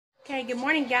Okay, good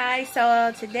morning guys.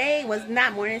 So today was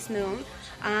not morning, it's noon.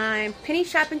 I'm penny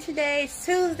shopping today. It's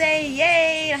Tuesday,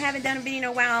 yay! I haven't done a video in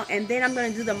a while, and then I'm gonna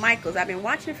do the Micheals. I've been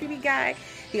watching a freebie guy.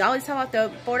 He always talk about the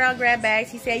 $4 grab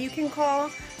bags. He said you can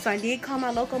call, so I did call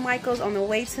my local Micheals on the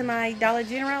way to my Dollar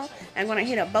General. I'm gonna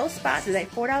hit up both spots. It's a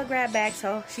 $4 grab bag,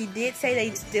 so she did say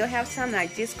they still have some that I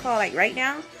just called like right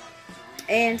now.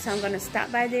 And so I'm gonna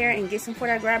stop by there and get some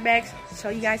 $4 grab bags, show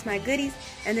you guys my goodies,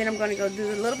 and then I'm gonna go do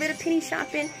a little bit of penny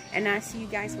shopping, and I'll see you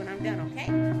guys when I'm done, okay?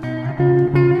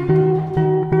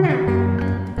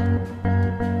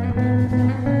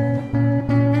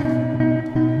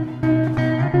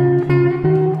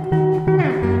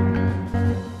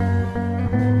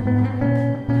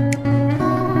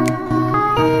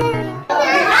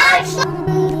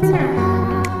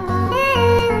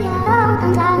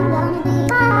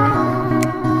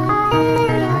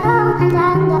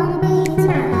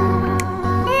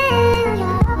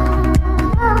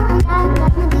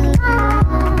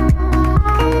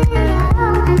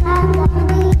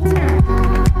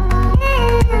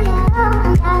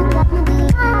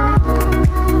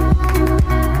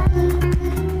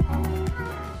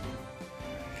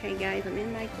 Okay guys, I'm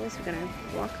in Micheals. We're gonna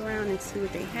walk around and see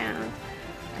what they have.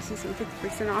 I see some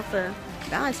 50% off of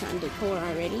Valentine's decor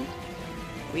already.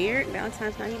 Weird,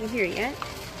 Valentine's not even here yet.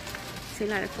 See a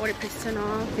lot of 40%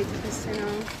 off, 50%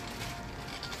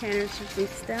 off. Candles and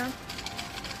stuff.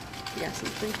 We got some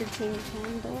 315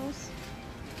 candles.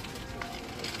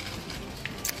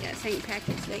 Got St.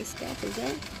 Patrick's Day stuff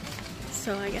again.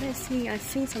 So I gotta see, I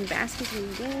seen some baskets in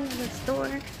the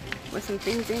store with some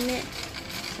things in it.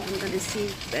 So I'm gonna see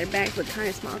their bags look kind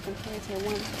of small compared to the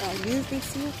ones that I usually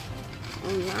see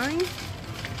online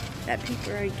that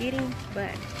people are getting,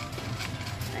 but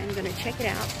I'm gonna check it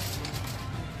out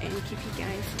and keep you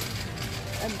guys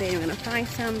updated. I'm gonna find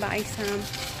some, buy some,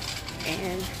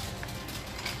 and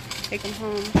take them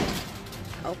home,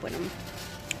 open them.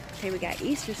 Okay, we got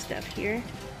Easter stuff here.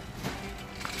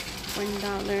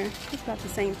 $1. It's about the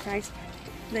same price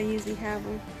they usually have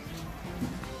them.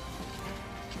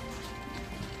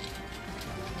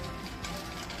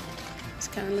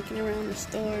 Just kind of looking around the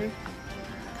store,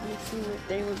 kind of see what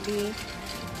they would be.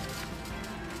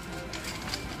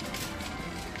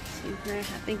 See, I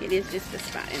think it is just a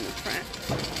spot in the front,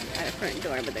 at the front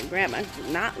door, but the grab bags do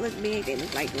not look big. They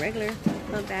look like regular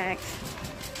little bags.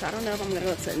 So I don't know if I'm gonna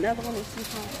go to another one and see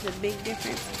how the big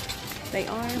difference they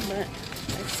are, but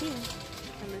let's see.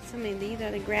 I'm assuming these are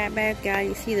the grab bags, guys.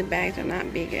 You see the bags are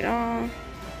not big at all.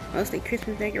 Mostly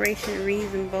Christmas decoration,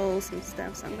 wreaths and bowls and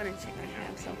stuff. So I'm gonna check what I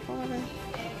have so far.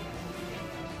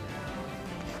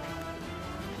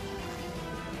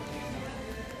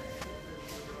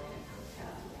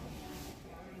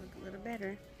 Look a little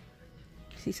better.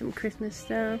 See some Christmas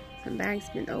stuff. Some bags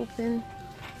been open.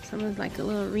 Some is like a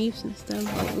little wreaths and stuff.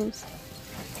 Bowls.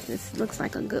 This looks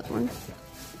like a good one.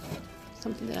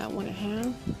 Something that I want to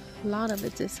have. A lot of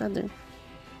it's this other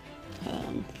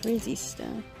frizzy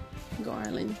stuff,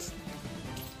 garlands.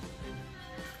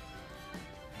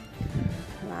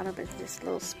 A lot of it's this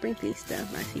little sprinkly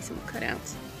stuff. I see some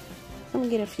cutouts. I'm gonna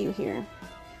get a few here.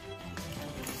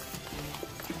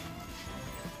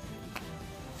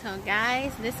 So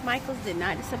guys, this Micheals did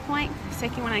not disappoint. The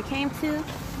second one I came to,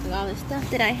 with all the stuff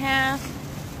that I have.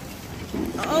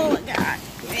 Oh my God!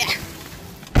 Yeah.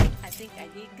 I think I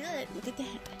did good. Look at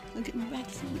that. Look at my back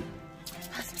seat.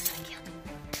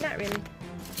 Not really.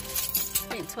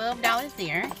 Spent $12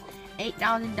 there. $8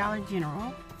 at Dollar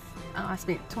General. I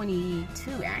spent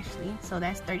 $22 actually. So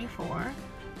that's $34.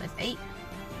 That's $8.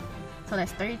 So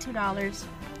that's $32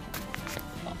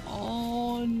 for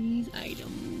all these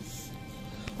items.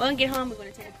 When we get home, we're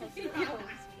going to take a closer look.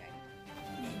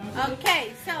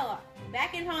 Okay, so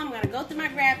back at home, I'm going to go through my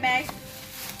grab bag.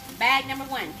 Bag number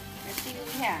 1. Let's see what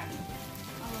we have.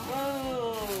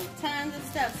 Whoa, tons of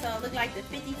stuff. So it looked like the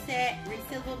 50 set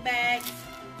resealable bags.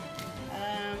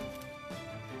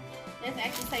 Let's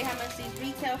actually say how much these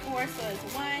retail for. So it's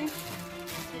 1, 2,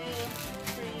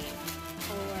 3,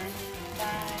 4,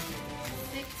 5,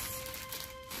 6,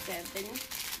 7,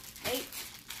 8,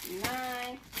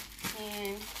 9,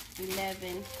 10,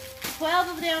 11, 12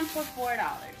 of them for $4.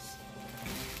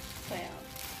 12.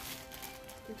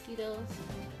 You see those?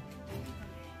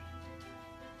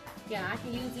 Yeah, I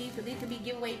can use these because these could be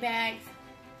giveaway bags.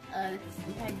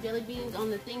 We have jelly beans on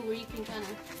the thing where you can kind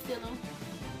of fill them.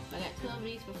 I got 12 of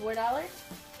these for $4.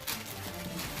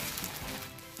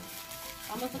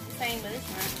 Almost look the same, but it's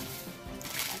not.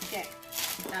 Okay.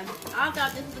 Now, I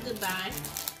thought this was a good buy.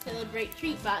 Celebrate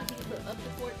treat box. You can put up to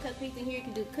 4 cupcakes in here. You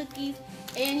can do cookies.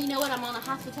 And you know what? I'm on a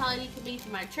hospitality committee for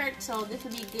my church, so this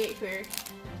would be good for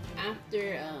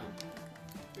after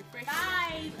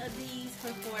 5 of these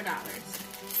for $4.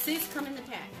 6 come in the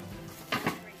pack. This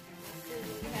is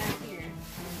what we have here.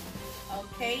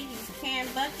 Okay, these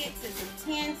canned buckets is a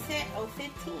 10 set, oh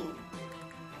 15.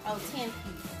 Oh, 10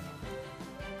 piece.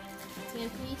 10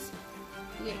 piece.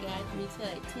 Yeah, guys, retail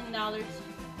at $10.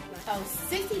 So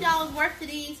 $60 worth of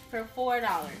these for $4.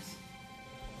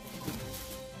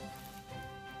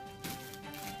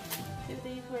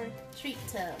 These were treat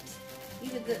tubs.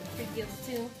 These are good for gifts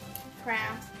too.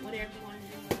 Crafts, whatever you want to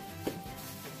do.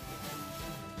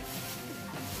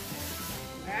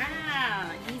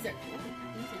 Wow, these are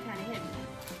kind of heavy.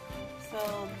 So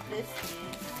this is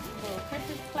little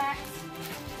Christmas plaques.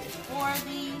 There's 4 of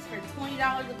these for $20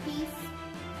 a piece.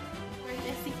 Right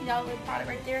there, $60 product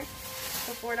right there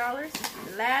for $4.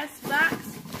 The last box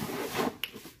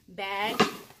bag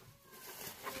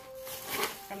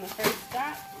from the first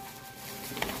stop.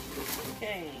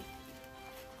 Okay,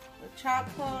 the chalk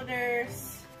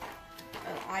holders,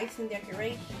 ice and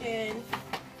decoration,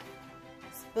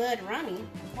 Spud Rummy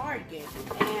card game,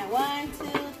 and 1, 2,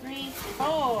 3,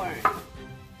 4.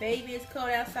 Baby, it's cold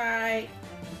outside.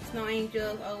 Snow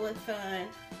angels. Oh, what fun!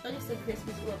 Look at some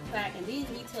Christmas little plaque, and these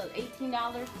retail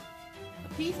 $18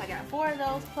 a piece. I got 4 of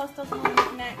those plus those little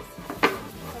knickknacks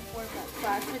for $4. So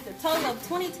I spent a total of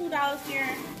 $22 here,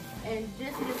 and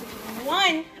just this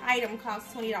one item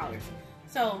costs $20.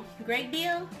 So great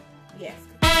deal, yes.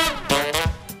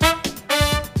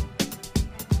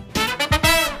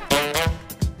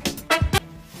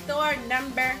 Store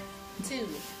number 2. So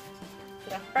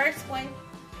the first one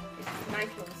is this nice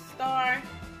little star,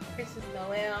 Christmas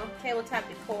Noel, tabletop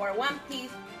decor, 1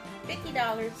 piece,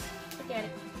 $50. Look at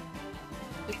it,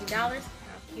 $50. How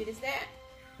cute is that?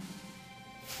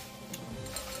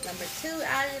 Number 2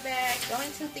 out of the bag. Only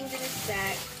 2 things in this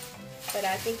bag, but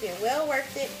I think they're well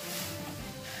worth it.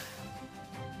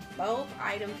 Both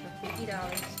items for $50.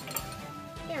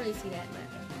 Can't really see that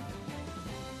much.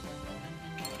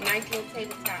 Nice little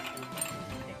tabletop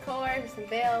decor with some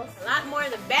bells. A lot more.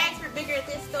 The bags were bigger at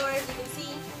this store, as you can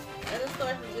see. Other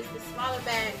stores were just the smaller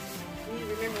bags. You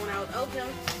remember when I was open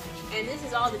them. And this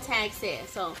is all the tag says.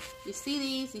 So you see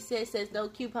these. It says no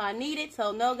coupon needed.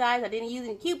 So no, guys, I didn't use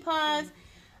any coupons.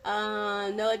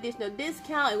 No additional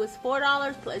discount. It was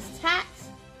 $4 plus tax.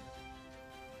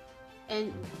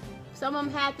 And some of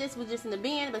them had this was just in the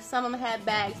bin, but some of them had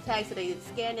bags tagged, so they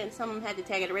scanned it, and some of them had to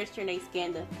tag at the register, and they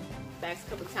scanned the bags a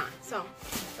couple times. So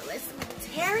let's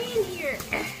tear in here.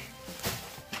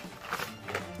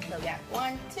 So we got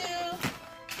 1, 2,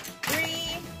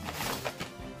 3,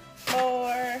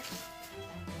 4.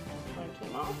 One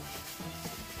came off.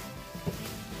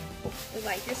 There's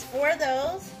like just 4 of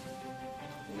those.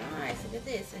 Nice. Look at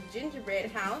this, a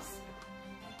gingerbread house.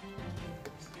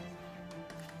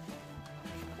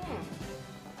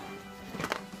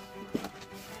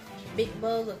 Big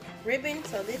bowl of ribbon.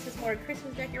 So this is more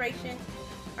Christmas decoration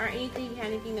or anything. You have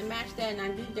anything to match that, and I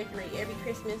do decorate every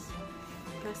Christmas.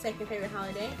 My second favorite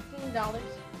holiday. $15.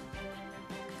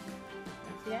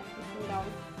 See that? $15.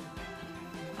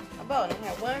 A bowl. I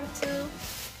have 1, 2,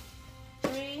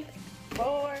 3,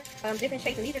 4. Different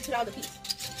shapes, and these are $2 a piece.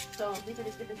 So these are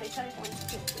just different shapes. 1, 2,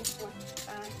 3, 4,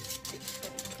 5, 6,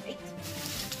 7, 8.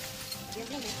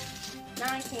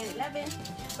 9, 10, 11,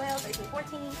 12, 13,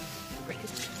 14. Great.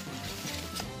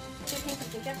 15,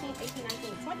 16, 17, 18,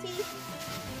 19, 20.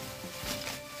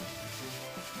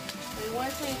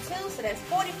 21, 22. So that's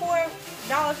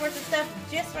 $44 worth of stuff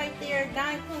just right there.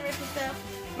 $9 worth of stuff.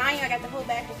 Mind you, I got the whole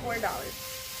bag for $4.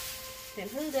 And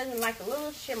who doesn't like a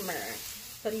little shimmer?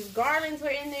 So these garlands were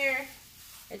in there,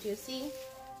 as you see.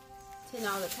 $10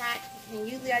 a pack. And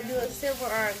usually I do a silver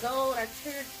or a gold. I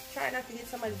try not to get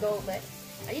so much gold, but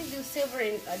I usually do silver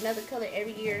in another color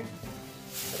every year.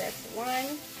 So that's 1.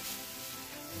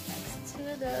 That's 2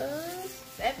 of those.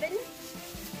 7.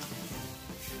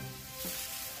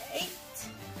 8.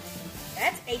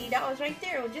 That's $80 right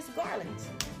there with just garlands.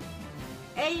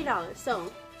 $80.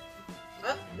 So,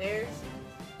 there's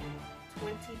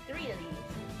 23 of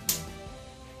these.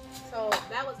 So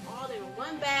that was all in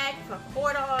one bag for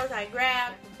 $4. I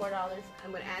grabbed for $4.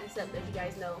 I'm gonna add this up, let you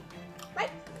guys know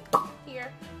right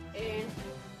here and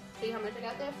see how much I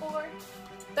got that for.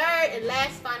 Third and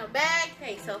last final bag.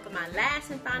 Okay, so for my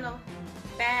last and final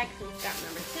bag, we've got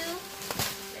number 2.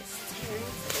 Let's tear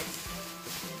into this.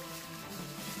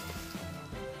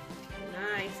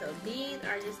 Nice. So these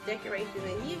are just decorations,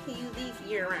 and you can use these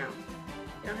year round.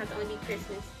 They don't have to only be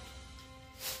Christmas.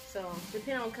 So,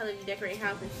 depending on color you decorate your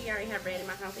house, and see, I already have red in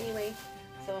my house anyway.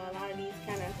 So, a lot of these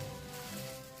kind of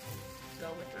go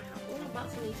with my house. Oh, I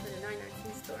bought some of these from the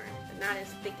 992 store. They're not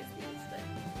as thick as these, but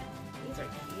these are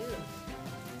cute.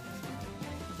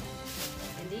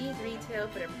 And these retail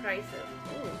for the price of,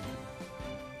 ooh,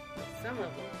 some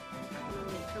of them. I don't know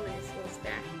when they come in this little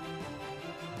stack.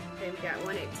 Okay, we got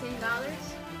one at $10.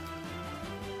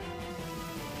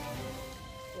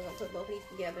 We're gonna put both of these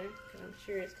together because I'm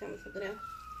sure it's coming something else.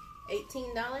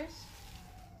 $18.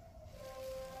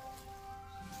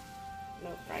 No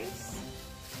price.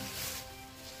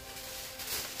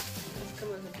 Let's come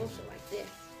in a bushel like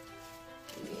this.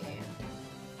 Yeah.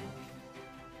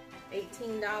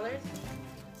 $18.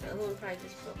 So the one probably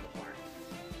just broke apart.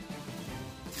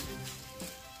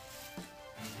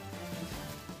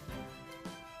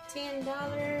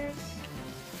 $10.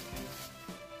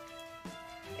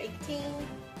 18.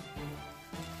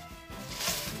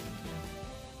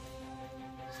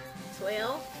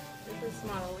 12. This is a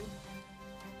smaller one.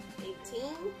 18.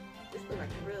 This looks like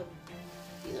a real,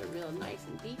 these are real nice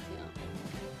and detailed.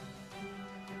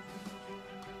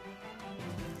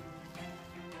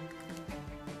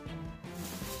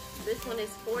 This one is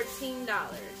 $14.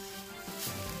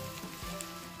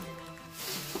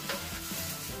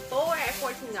 4 at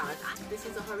 $14. This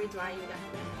is a hurry dry. You got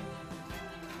that.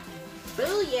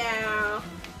 Booyah!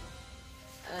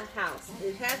 A house.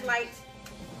 It has lights.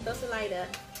 Supposed to light up.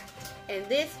 And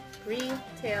this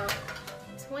retail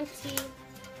 $28.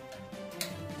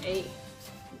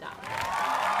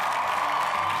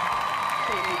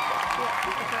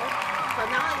 So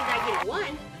not only did I get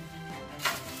one,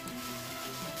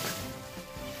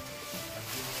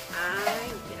 I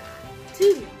got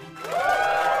two.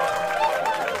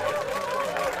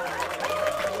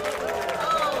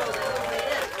 Oh, that was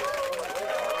made up.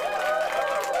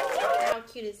 How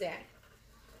cute is that?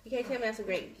 You can't tell me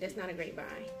that's not a great buy.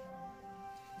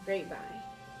 Great buy.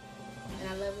 And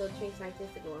I love little drinks like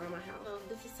this to go around my house. Oh,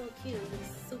 this is so cute.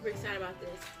 I'm super excited about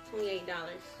this. $28.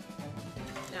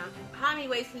 Now, how many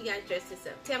ways can you guys dress this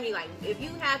up? Tell me, like, if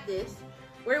you have this,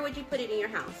 where would you put it in your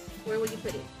house? Where would you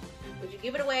put it? Would you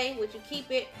give it away? Would you keep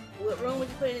it? What room would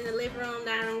you put it in? The living room,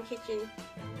 dining room, kitchen,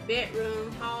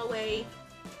 bedroom, hallway,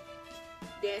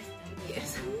 desk?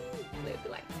 Yes.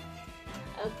 Like,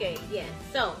 okay, yes.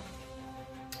 So,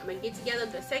 I'm going to get together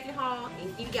the second haul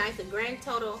and give you guys a grand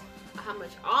total of how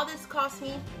much all this cost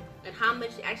me and how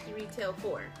much it actually retail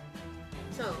for.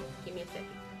 So, give me a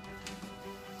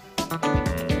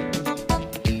second.